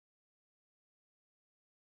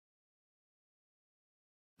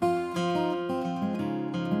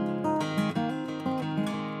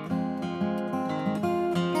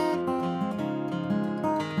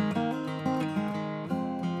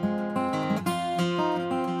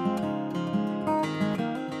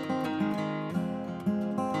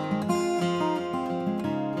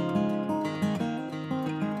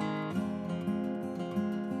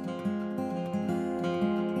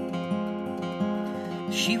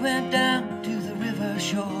She went down to the river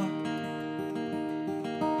shore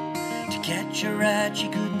to catch a ride. She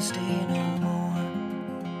couldn't stay no more.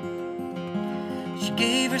 She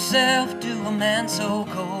gave herself to a man so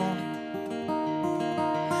cold.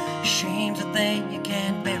 Shame's a thing you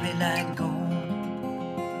can't bury like gold.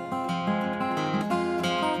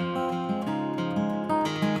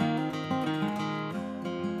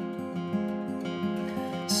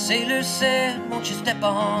 Sailors said, won't you step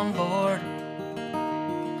on board?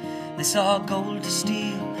 They saw gold to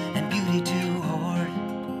steal and beauty to hoard.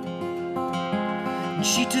 And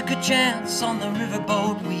she took a chance on the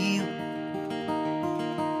riverboat wheel.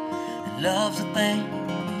 And love's a thing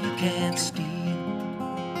you can't steal.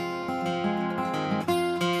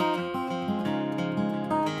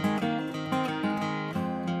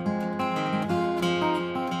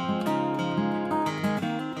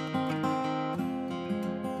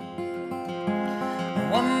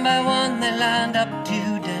 One by one they lined up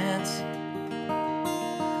to dance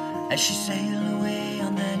as she sailed away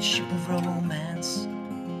on that ship of romance.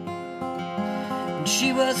 And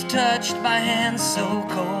she was touched by hands so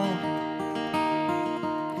cold.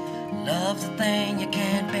 Love's a thing you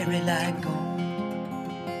can't bury like gold.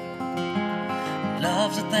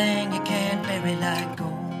 Love's a thing you can't bury like gold.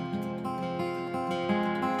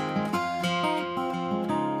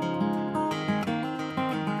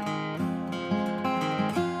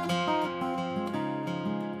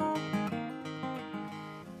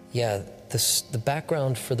 Yeah, the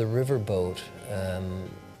background for the Riverboat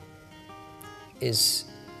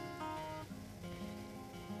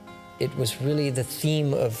it was really the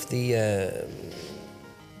theme of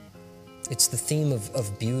it's the theme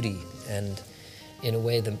of beauty and, in a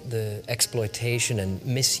way, the exploitation and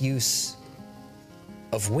misuse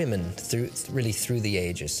of women through the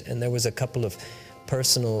ages. And there was a couple of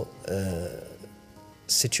personal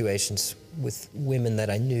situations with women that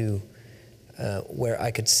I knew where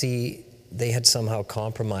I could see they had somehow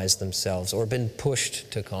compromised themselves or been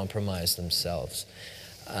pushed to compromise themselves,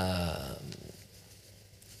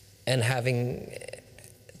 and having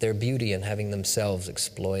their beauty and having themselves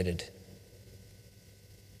exploited.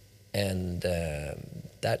 And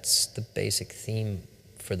that's the basic theme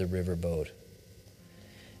for the Riverboat.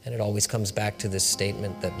 And it always comes back to this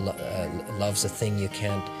statement that love's a thing you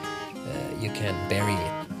can't bury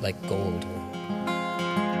it like gold.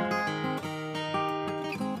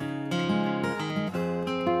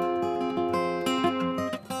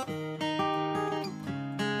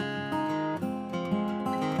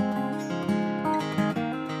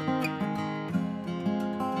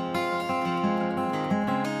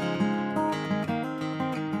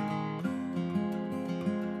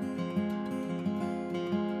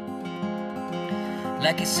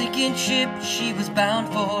 Like a sinking ship, she was bound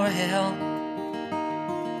for hell,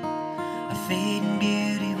 a fading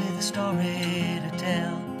beauty with a story to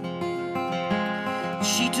tell.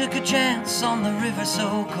 She took a chance on the river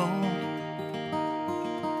so cold.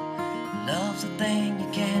 Love's a thing you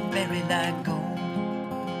can't bury like gold.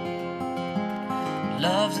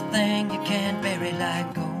 Love's a thing you can't bury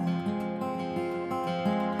like gold.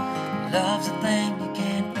 Love's a thing you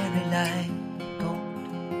can't bury like